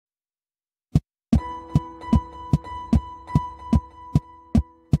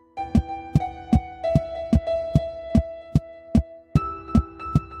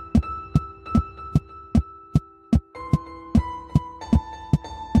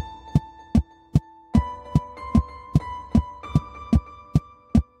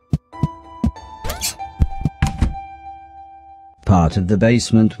part of the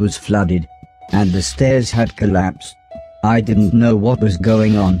basement was flooded, and the stairs had collapsed. I didn't know what was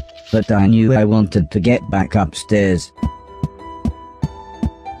going on, but I knew I wanted to get back upstairs.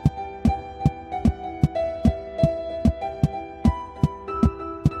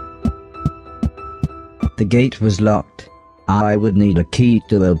 The gate was locked. I would need a key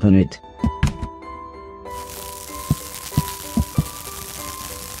to open it.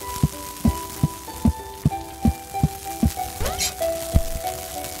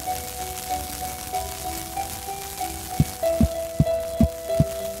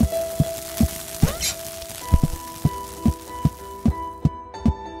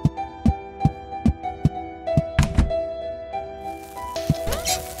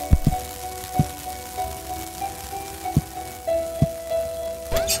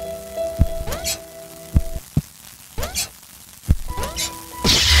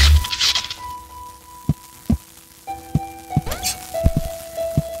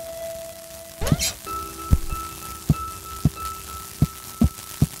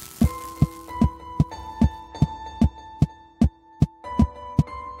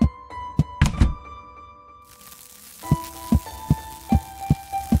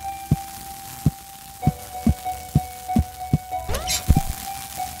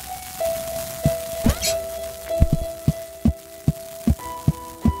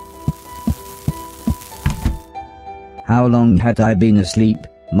 How long had I been asleep?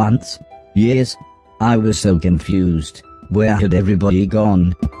 Months? Years? I was so confused. Where had everybody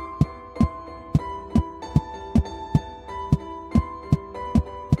gone?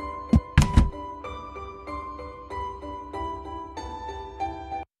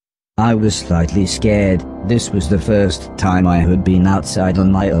 I was slightly scared. This was the first time I had been outside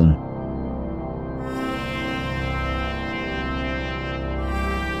on my own.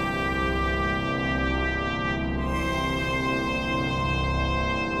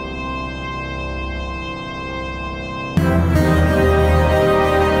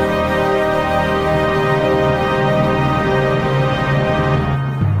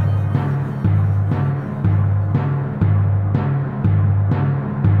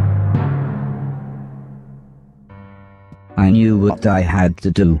 I knew what I had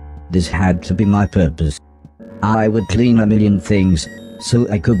to do. This had to be my purpose. I would clean a million things, so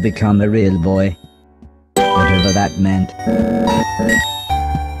I could become a real boy. Whatever that meant.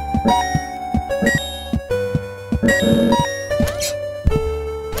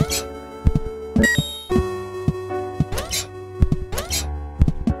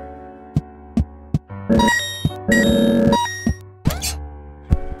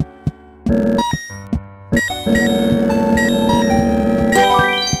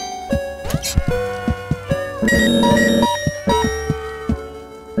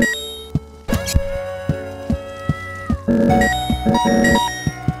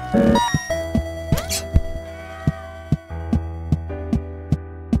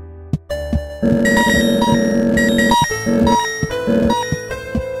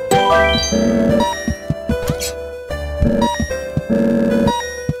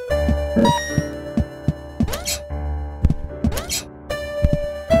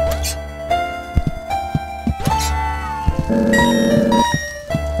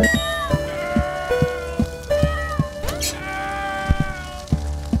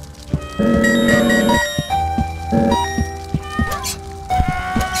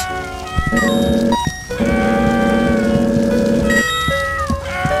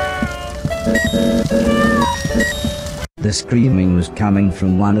 The screaming was coming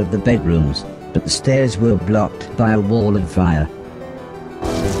from one of the bedrooms, but the stairs were blocked by a wall of fire.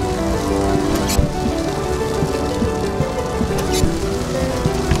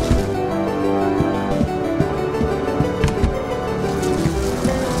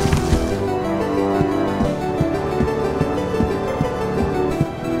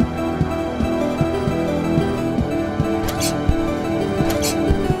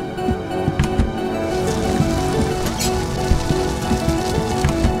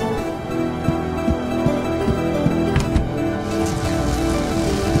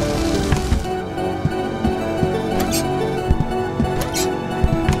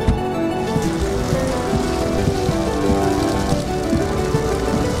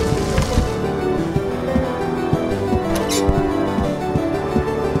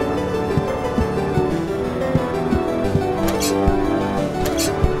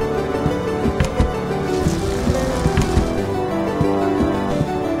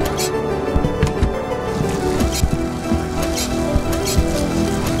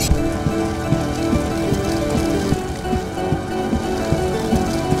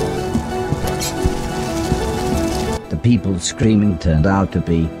 people screaming turned out to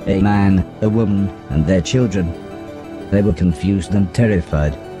be a man, a woman, and their children. They were confused and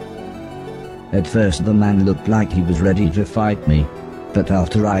terrified. At first the man looked like he was ready to fight me, but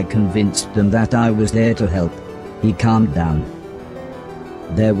after I convinced them that I was there to help, he calmed down.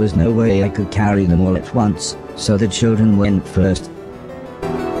 There was no way I could carry them all at once, so the children went first.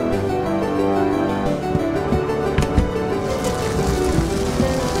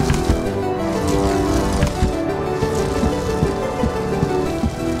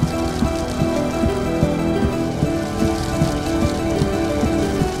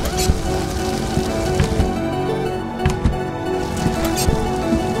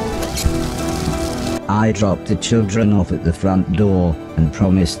 I dropped the children off at the front door and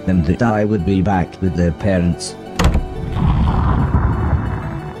promised them that I would be back with their parents.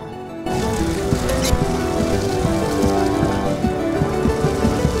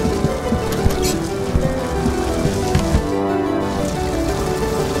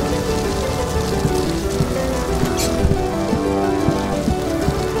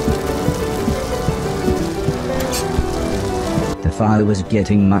 The fire was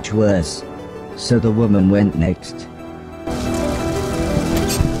getting much worse, so the woman went next.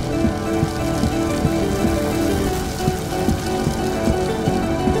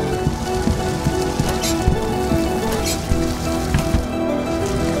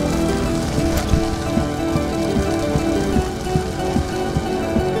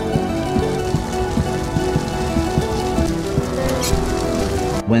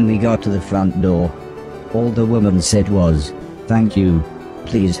 When we got to the front door, all the woman said was, "Thank you,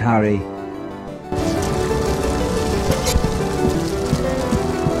 please hurry."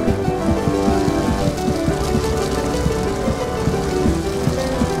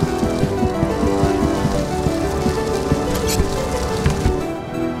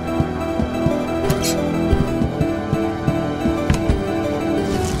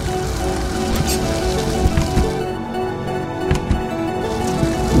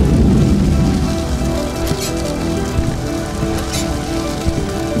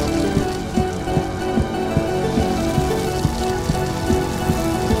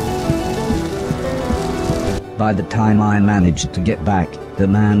 By the time I managed to get back, the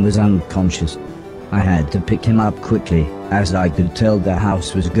man was unconscious. I had to pick him up quickly, as I could tell the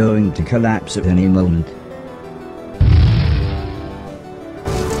house was going to collapse at any moment.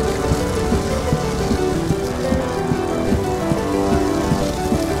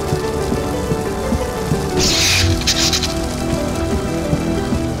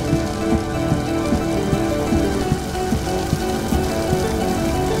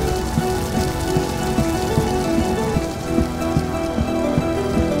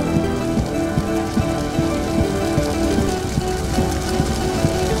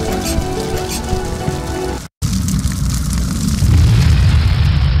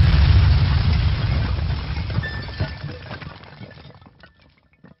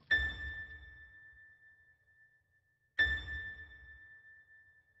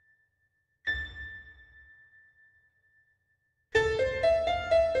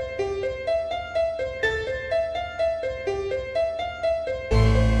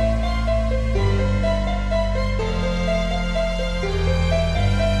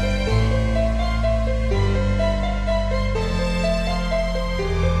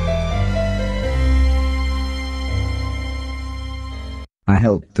 I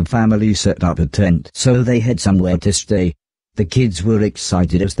helped the family set up a tent so they had somewhere to stay. The kids were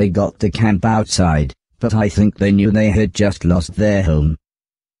excited as they got to camp outside, but I think they knew they had just lost their home.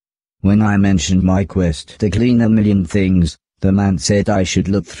 When I mentioned my quest to clean a million things, the man said I should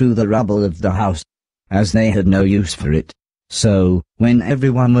look through the rubble of the house, as they had no use for it. So, when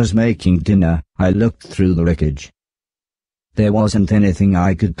everyone was making dinner, I looked through the wreckage. There wasn't anything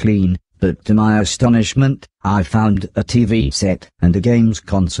I could clean, but to my astonishment, I found a TV set and a games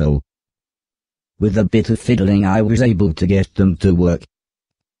console. With a bit of fiddling I was able to get them to work.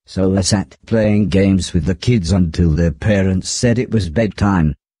 So I sat playing games with the kids until their parents said it was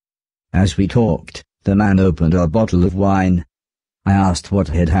bedtime. As we talked, the man opened a bottle of wine. I asked what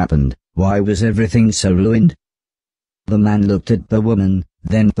had happened, why was everything so ruined? The man looked at the woman,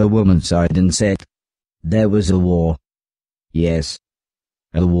 then the woman sighed and said, "There was a war." "Yes,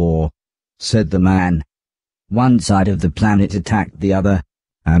 a war," said the man. "One side of the planet attacked the other,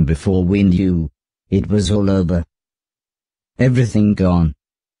 and before we knew, it was all over. Everything gone.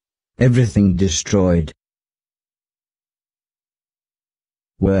 Everything destroyed."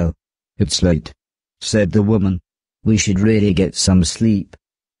 "Well, it's late," said the woman. "We should really get some sleep.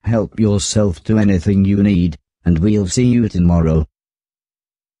 Help yourself to anything you need, and we'll see you tomorrow."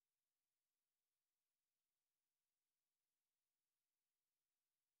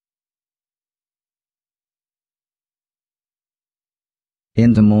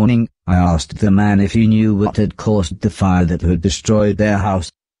 In the morning, I asked the man if he knew what had caused the fire that had destroyed their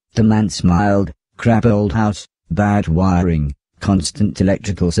house. The man smiled. Crap old house, bad wiring, constant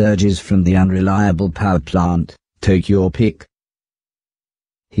electrical surges from the unreliable power plant, take your pick.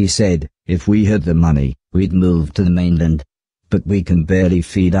 He said, if we had the money, we'd move to the mainland. But we can barely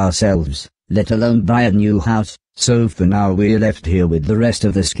feed ourselves, let alone buy a new house, so for now we're left here with the rest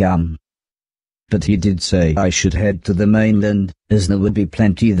of the scum. But he did say I should head to the mainland, as there would be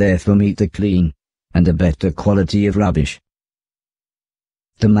plenty there for me to clean, and a better quality of rubbish.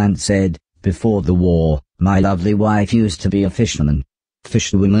 The man said, before the war, my lovely wife used to be a fisherman.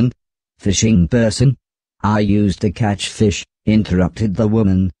 Fisherwoman? Fishing person? I used to catch fish, interrupted the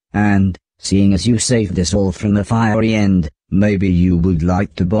woman, and, seeing as you saved us all from a fiery end, maybe you would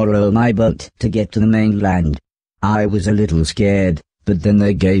like to borrow my boat to get to the mainland. I was a little scared, but then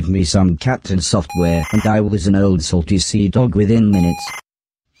they gave me some captain software and I was an old salty sea dog within minutes.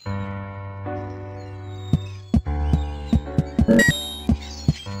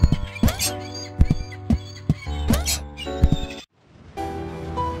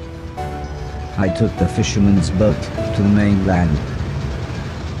 I took the fisherman's boat to the mainland.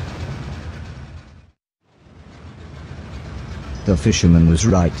 The fisherman was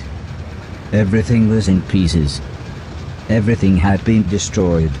right. Everything was in pieces. Everything had been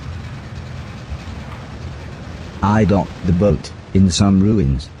destroyed. I docked the boat in some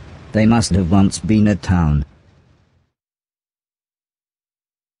ruins. They must have once been a town.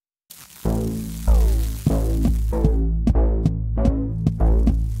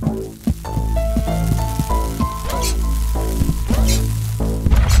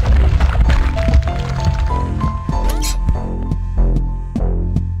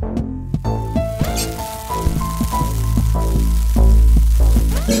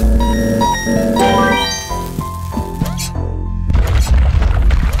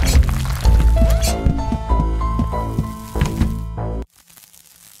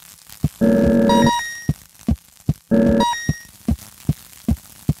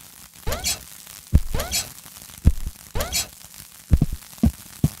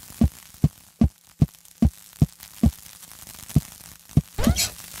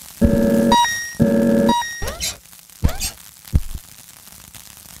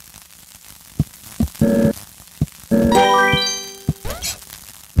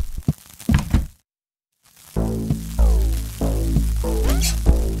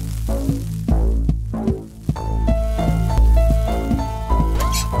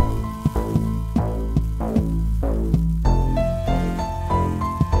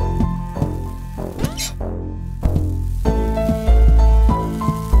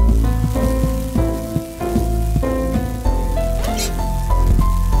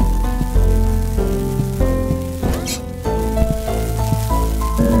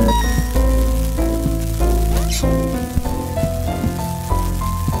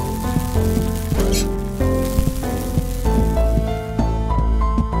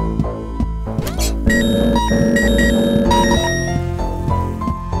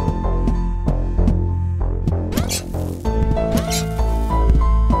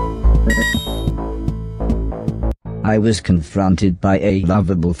 I was confronted by a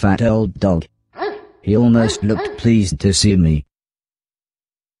lovable fat old dog. He almost looked pleased to see me.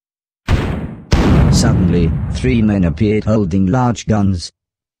 Suddenly, 3 men appeared holding large guns.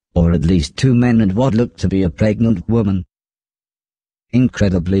 Or at least 2 men and what looked to be a pregnant woman.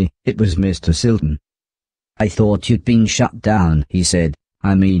 Incredibly, it was Mr. Silton. I thought you'd been shut down, he said.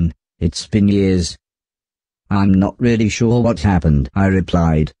 I mean, it's been years. I'm not really sure what happened, I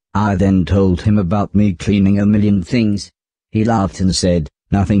replied. I then told him about me cleaning a million things. He laughed and said,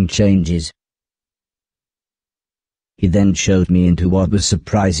 nothing changes. He then showed me into what was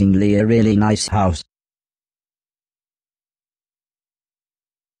surprisingly a really nice house.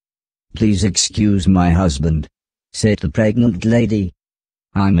 Please excuse my husband, said the pregnant lady.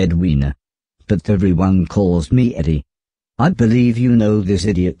 I'm Edwina, but everyone calls me Eddie. I believe you know this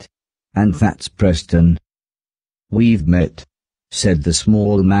idiot. And that's Preston. We've met, said the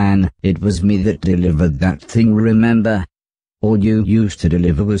small man. It was me that delivered that thing, remember? All you used to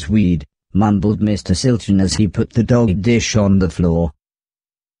deliver was weed, mumbled Mr. Silton as he put the dog dish on the floor.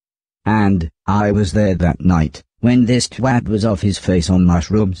 And I was there that night, when this twat was off his face on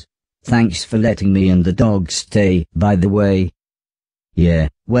mushrooms. Thanks for letting me and the dog stay, by the way. Yeah,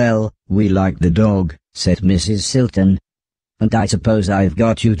 well, we like the dog, said Mrs. Silton. And I suppose I've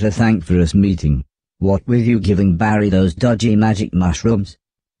got you to thank for us meeting. What with you giving Barry those dodgy magic mushrooms?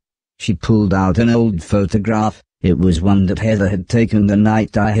 She pulled out an old photograph. It was one that Heather had taken the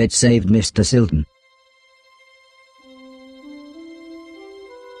night I had saved Mr. Silton.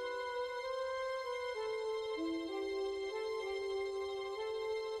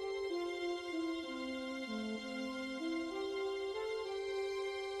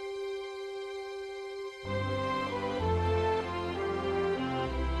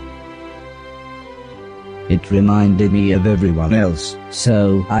 It reminded me of everyone else,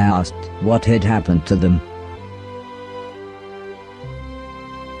 so I asked what had happened to them.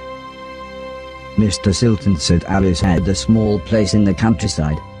 Mr. Silton said Alice had a small place in the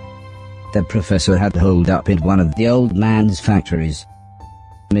countryside. The professor had holed up in one of the old man's factories.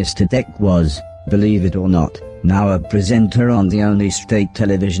 Mr. Deck was, believe it or not, now a presenter on the only state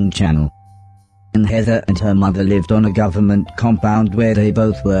television channel. And Heather and her mother lived on a government compound where they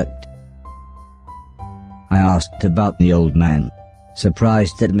both worked. I asked about the old man,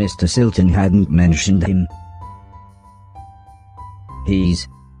 surprised that Mr. Silton hadn't mentioned him. He's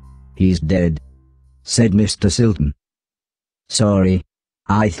dead, said Mr. Silton. Sorry,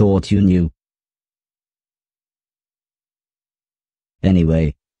 I thought you knew.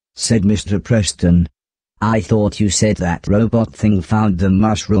 Anyway, said Mr. Preston, I thought you said that robot thing found the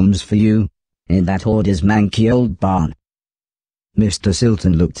mushrooms for you, in that hoarder's manky old barn. Mr.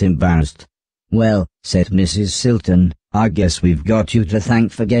 Silton looked embarrassed. Well, said Mrs. Silton, I guess we've got you to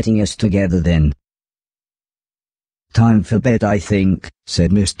thank for getting us together then. Time for bed I think,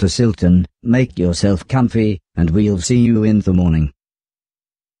 said Mr. Silton, make yourself comfy, and we'll see you in the morning.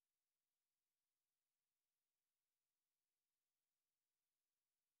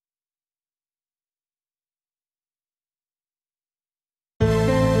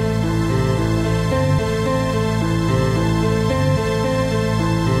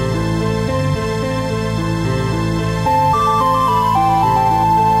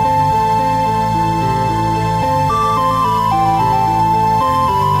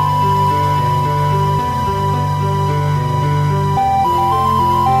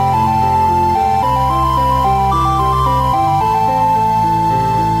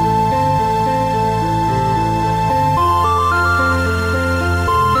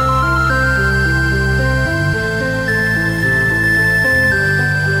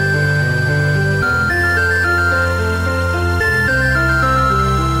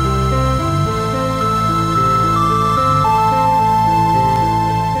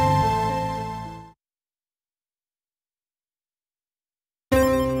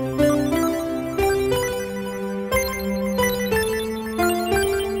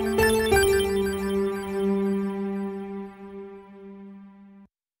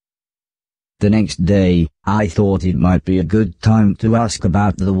 The next day, I thought it might be a good time to ask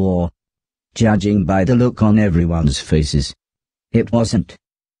about the war. Judging by the look on everyone's faces, it wasn't.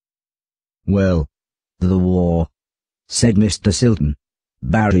 Well, the war, said Mr. Silton.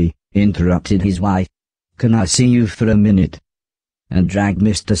 Barry, interrupted his wife. Can I see you for a minute? And dragged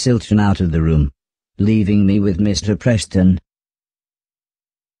Mr. Silton out of the room, leaving me with Mr. Preston.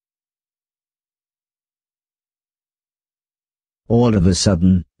 All of a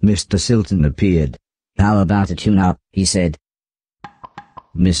sudden, Mr. Silton appeared. How about a tune-up, he said.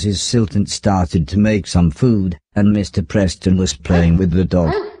 Mrs. Silton started to make some food, and Mr. Preston was playing with the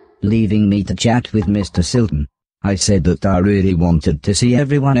dog, leaving me to chat with Mr. Silton. I said that I really wanted to see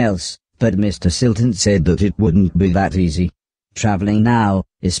everyone else, but Mr. Silton said that it wouldn't be that easy. Traveling now,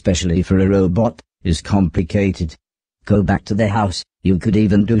 especially for a robot, is complicated. Go back to the house, you could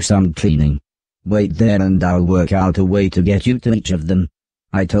even do some cleaning. Wait there and I'll work out a way to get you to each of them.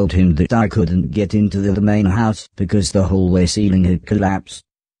 I told him that I couldn't get into the main house because the hallway ceiling had collapsed.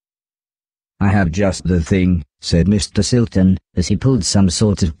 I have just the thing, said Mr. Silton, as he pulled some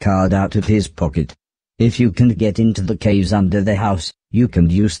sort of card out of his pocket. If you can get into the caves under the house, you can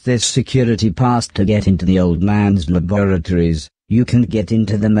use this security pass to get into the old man's laboratories. You can get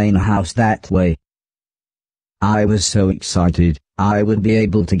into the main house that way. I was so excited, I would be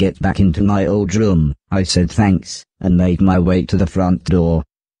able to get back into my old room. I said thanks, and made my way to the front door.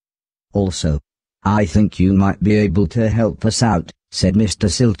 Also, I think you might be able to help us out, said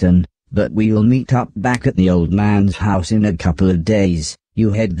Mr. Silton, but we'll meet up back at the old man's house in a couple of days.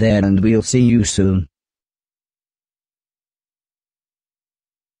 You head there and we'll see you soon.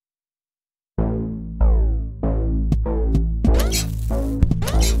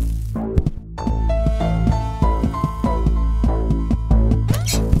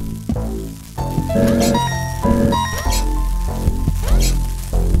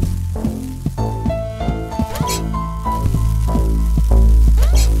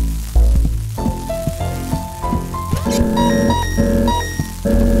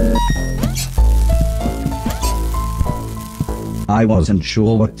 I wasn't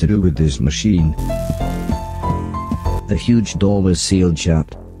sure what to do with this machine. The huge door was sealed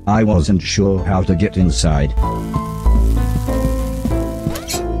shut. I wasn't sure how to get inside.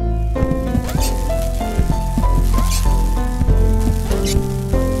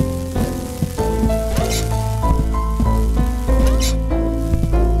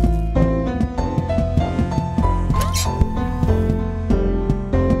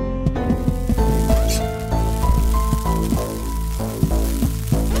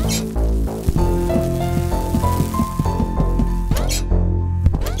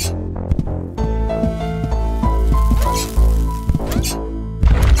 I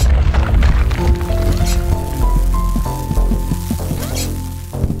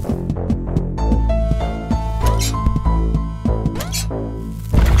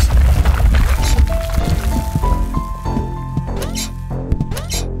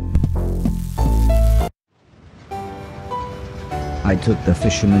took the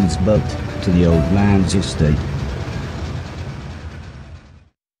fisherman's boat to the old man's estate.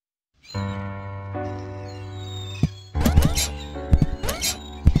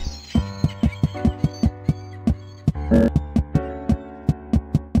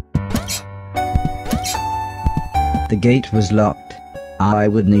 The gate was locked. I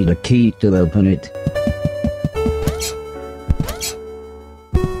would need a key to open it.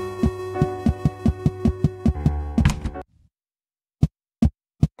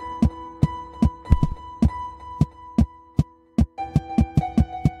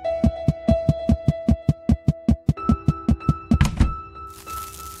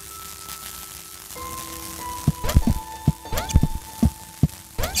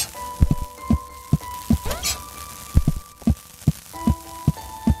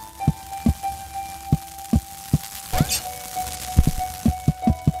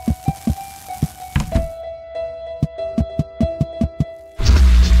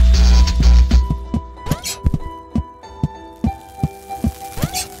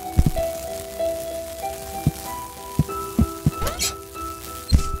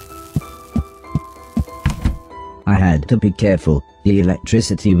 I had to be careful, the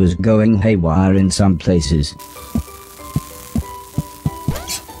electricity was going haywire in some places.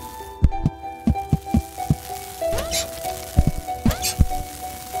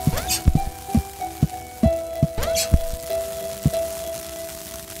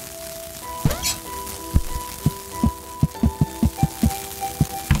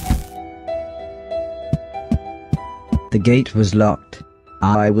 The gate was locked.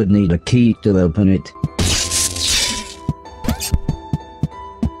 I would need a key to open it.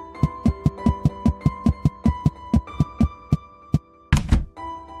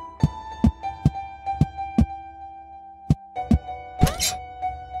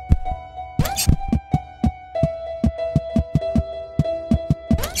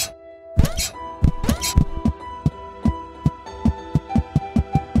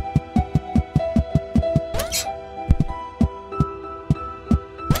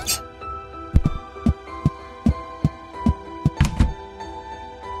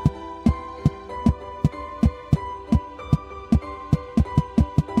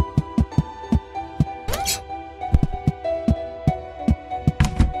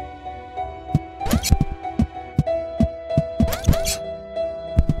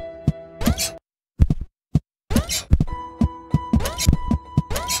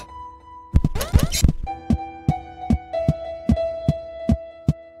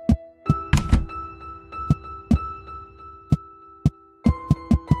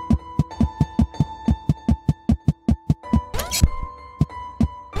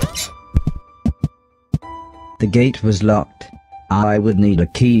 The gate was locked. I would need a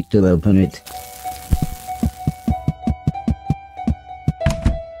key to open it.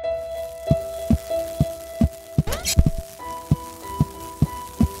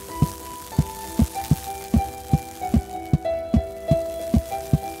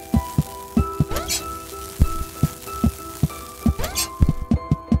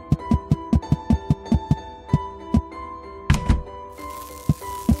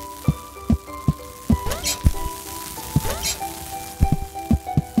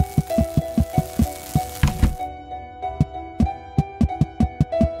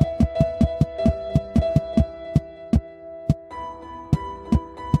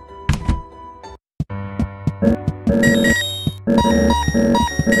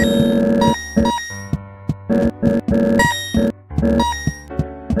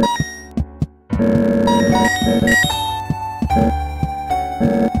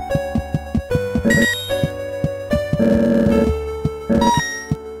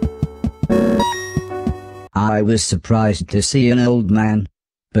 I was surprised to see an old man,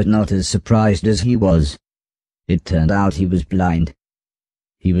 but not as surprised as he was. It turned out he was blind.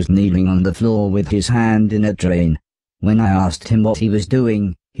 He was kneeling on the floor with his hand in a drain. When I asked him what he was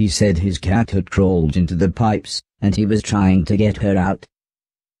doing, he said his cat had crawled into the pipes, and he was trying to get her out.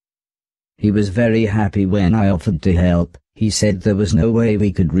 He was very happy when I offered to help. He said there was no way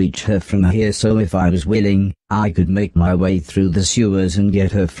we could reach her from here, so if I was willing, I could make my way through the sewers and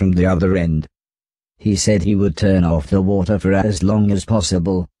get her from the other end. He said he would turn off the water for as long as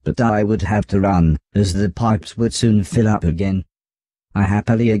possible, but I would have to run, as the pipes would soon fill up again. I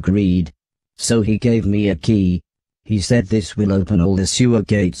happily agreed. So he gave me a key. He said this will open all the sewer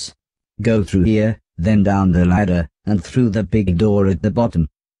gates. Go through here, then down the ladder, and through the big door at the bottom.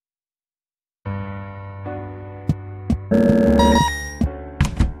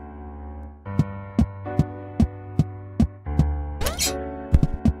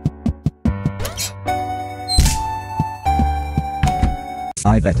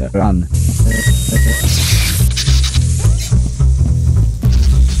 I better run.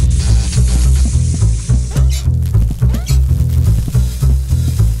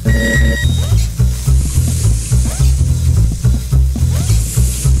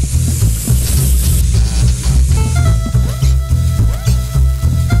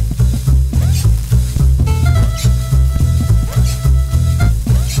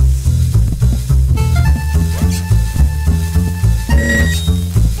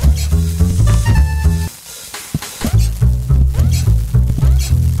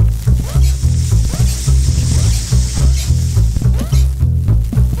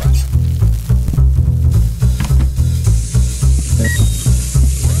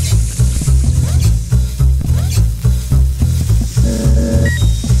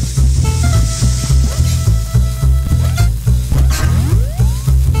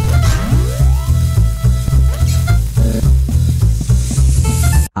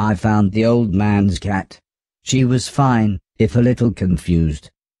 I found the old man's cat. She was fine, if a little confused.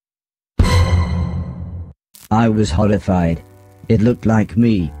 I was horrified. It looked like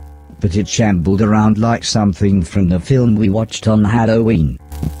me, but it shambled around like something from the film we watched on Halloween.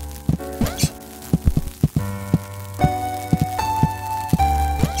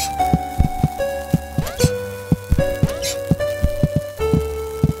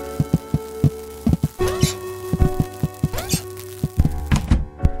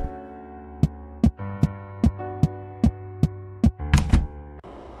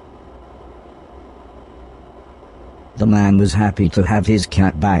 The man was happy to have his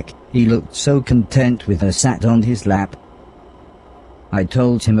cat back. He looked so content with her sat on his lap. I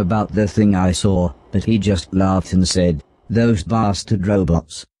told him about the thing I saw, but he just laughed and said, "Those bastard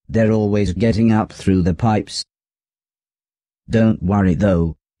robots, they're always getting up through the pipes. Don't worry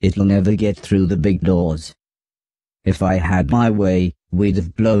though, it'll never get through the big doors. If I had my way, we'd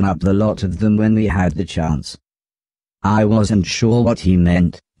have blown up the lot of them when we had the chance." I wasn't sure what he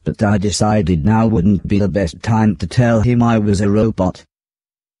meant, but I decided now wouldn't be the best time to tell him I was a robot.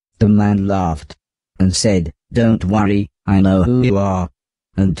 The man laughed and said, "Don't worry, I know who you are,"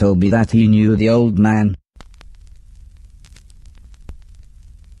 and told me that he knew the old man.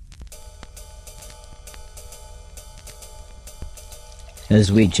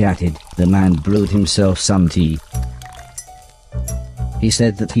 As we chatted, the man brewed himself some tea. He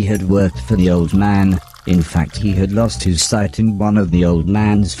said that he had worked for the old man. In fact, he had lost his sight in one of the old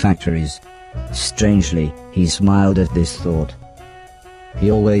man's factories. Strangely, he smiled at this thought.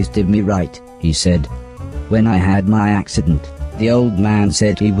 "He always did me right," he said. "When I had my accident, the old man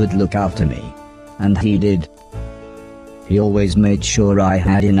said he would look after me. And he did. He always made sure I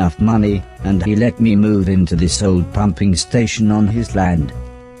had enough money, and he let me move into this old pumping station on his land.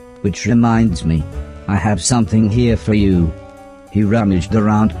 Which reminds me, I have something here for you." He rummaged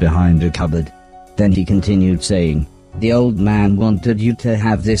around behind a cupboard. Then he continued saying, "The old man wanted you to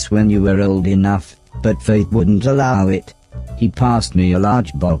have this when you were old enough, but fate wouldn't allow it." He passed me a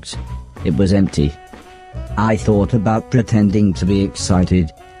large box. It was empty. I thought about pretending to be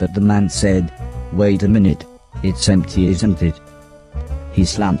excited, but the man said, "Wait a minute, it's empty, isn't it?" He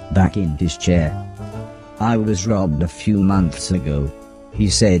slumped back in his chair. "I was robbed a few months ago," he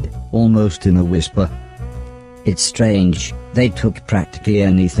said, almost in a whisper. "It's strange, they took practically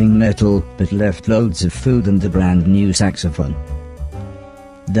anything metal but left loads of food and a brand new saxophone."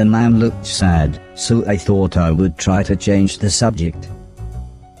 The man looked sad, so I thought I would try to change the subject.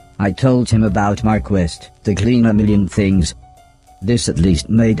 I told him about my quest to clean a million things. This at least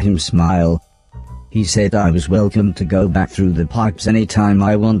made him smile. He said I was welcome to go back through the pipes anytime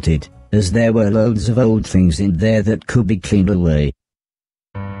I wanted, as there were loads of old things in there that could be cleaned away.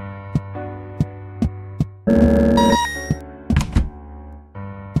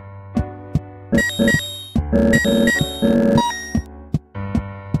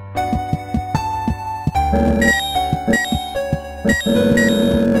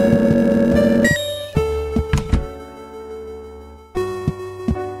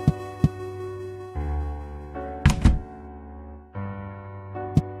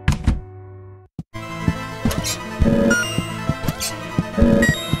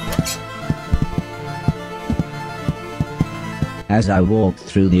 As I walked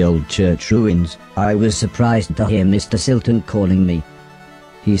through the old church ruins, I was surprised to hear Mr. Silton calling me.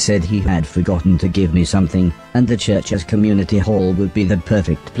 He said he had forgotten to give me something, and the church's community hall would be the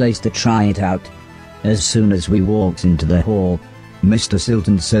perfect place to try it out. As soon as we walked into the hall, Mr.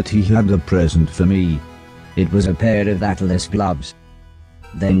 Silton said he had a present for me. It was a pair of Atlas gloves.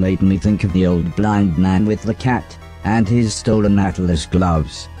 They made me think of the old blind man with the cat, and his stolen Atlas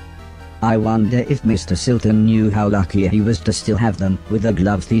gloves. I wonder if Mr. Silton knew how lucky he was to still have them with a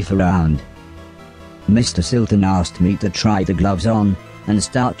glove thief around. Mr. Silton asked me to try the gloves on, and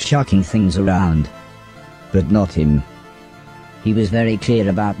start chucking things around. But not him. He was very clear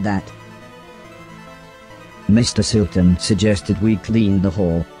about that. Mr. Silton suggested we clean the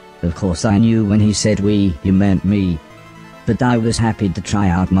hall. Of course I knew when he said we, he meant me. But I was happy to try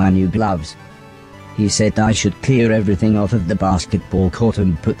out my new gloves. He said I should clear everything off of the basketball court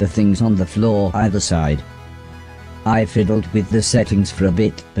and put the things on the floor either side. I fiddled with the settings for a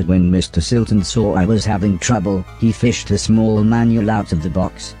bit, but when Mr. Silton saw I was having trouble, he fished a small manual out of the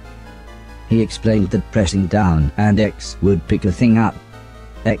box. He explained that pressing down and X would pick a thing up.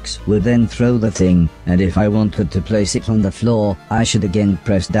 X would then throw the thing, and if I wanted to place it on the floor, I should again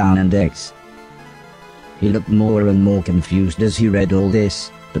press down and X. He looked more and more confused as he read all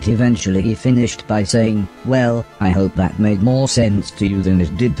this, but eventually he finished by saying, "Well, I hope that made more sense to you than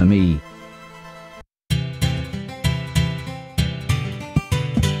it did to me."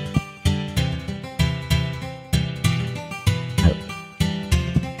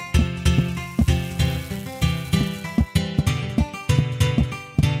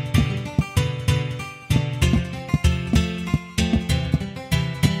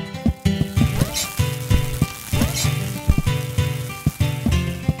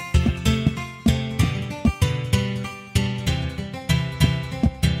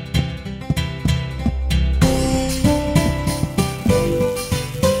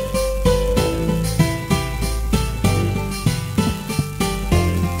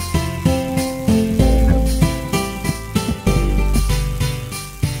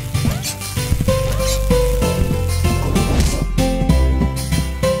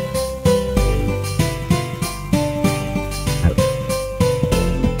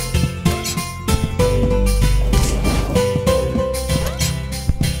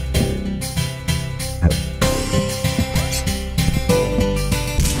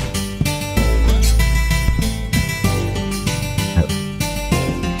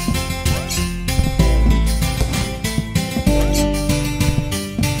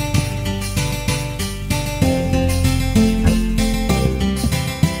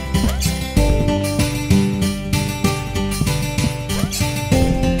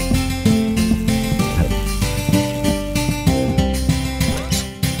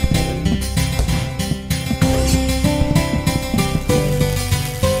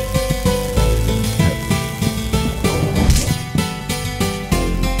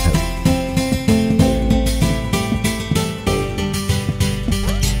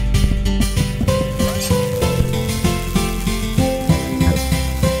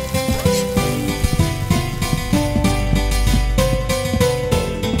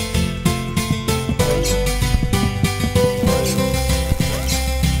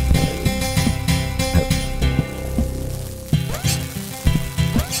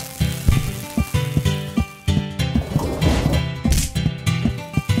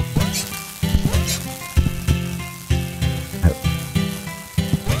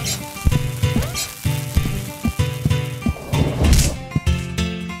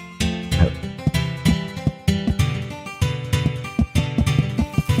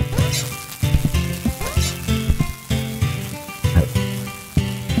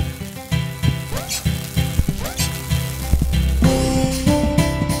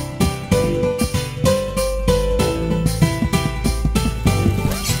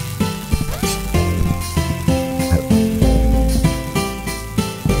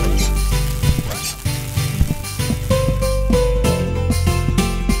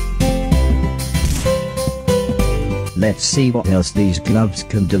 "Let's see what else these gloves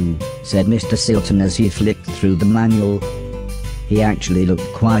can do," said Mr. Silton as he flicked through the manual. He actually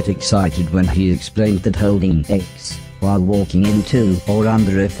looked quite excited when he explained that holding X while walking into or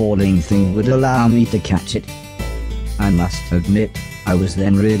under a falling thing would allow me to catch it. I must admit, I was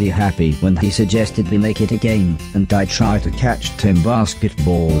then really happy when he suggested we make it a game and I try to catch 10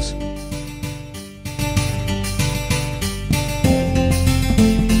 basketballs.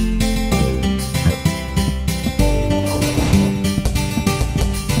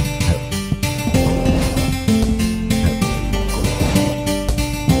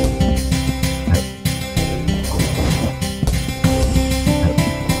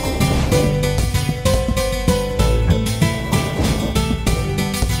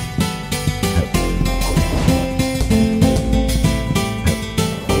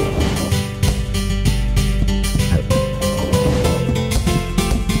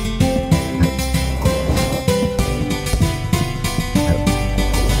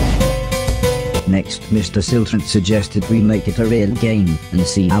 Next, Mr. Silton suggested we make it a real game and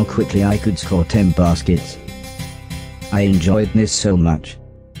see how quickly I could score 10 baskets. I enjoyed this so much.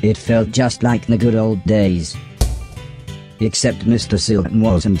 It felt just like the good old days. Except Mr. Silton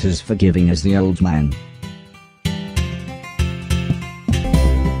wasn't as forgiving as the old man.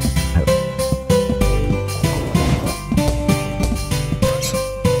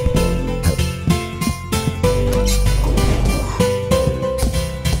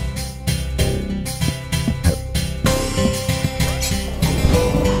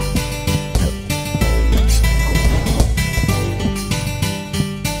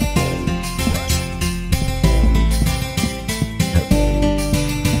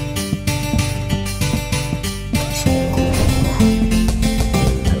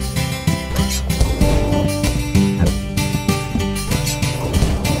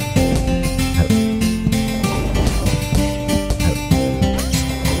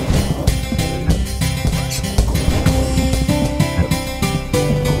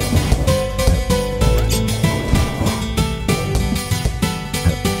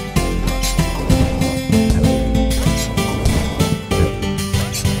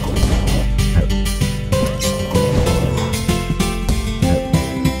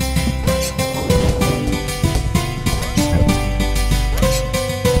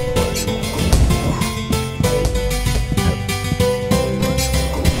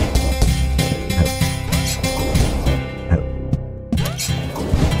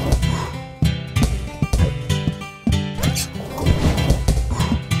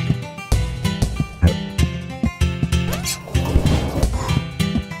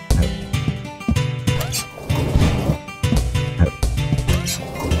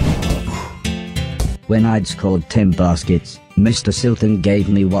 When I'd scored 10 baskets, Mr. Silton gave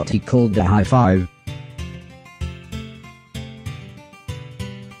me what he called a high five.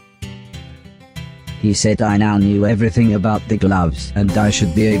 He said I now knew everything about the gloves and I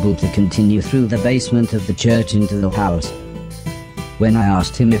should be able to continue through the basement of the church into the house. When I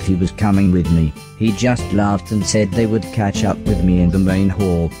asked him if he was coming with me, he just laughed and said they would catch up with me in the main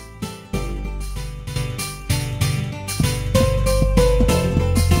hall.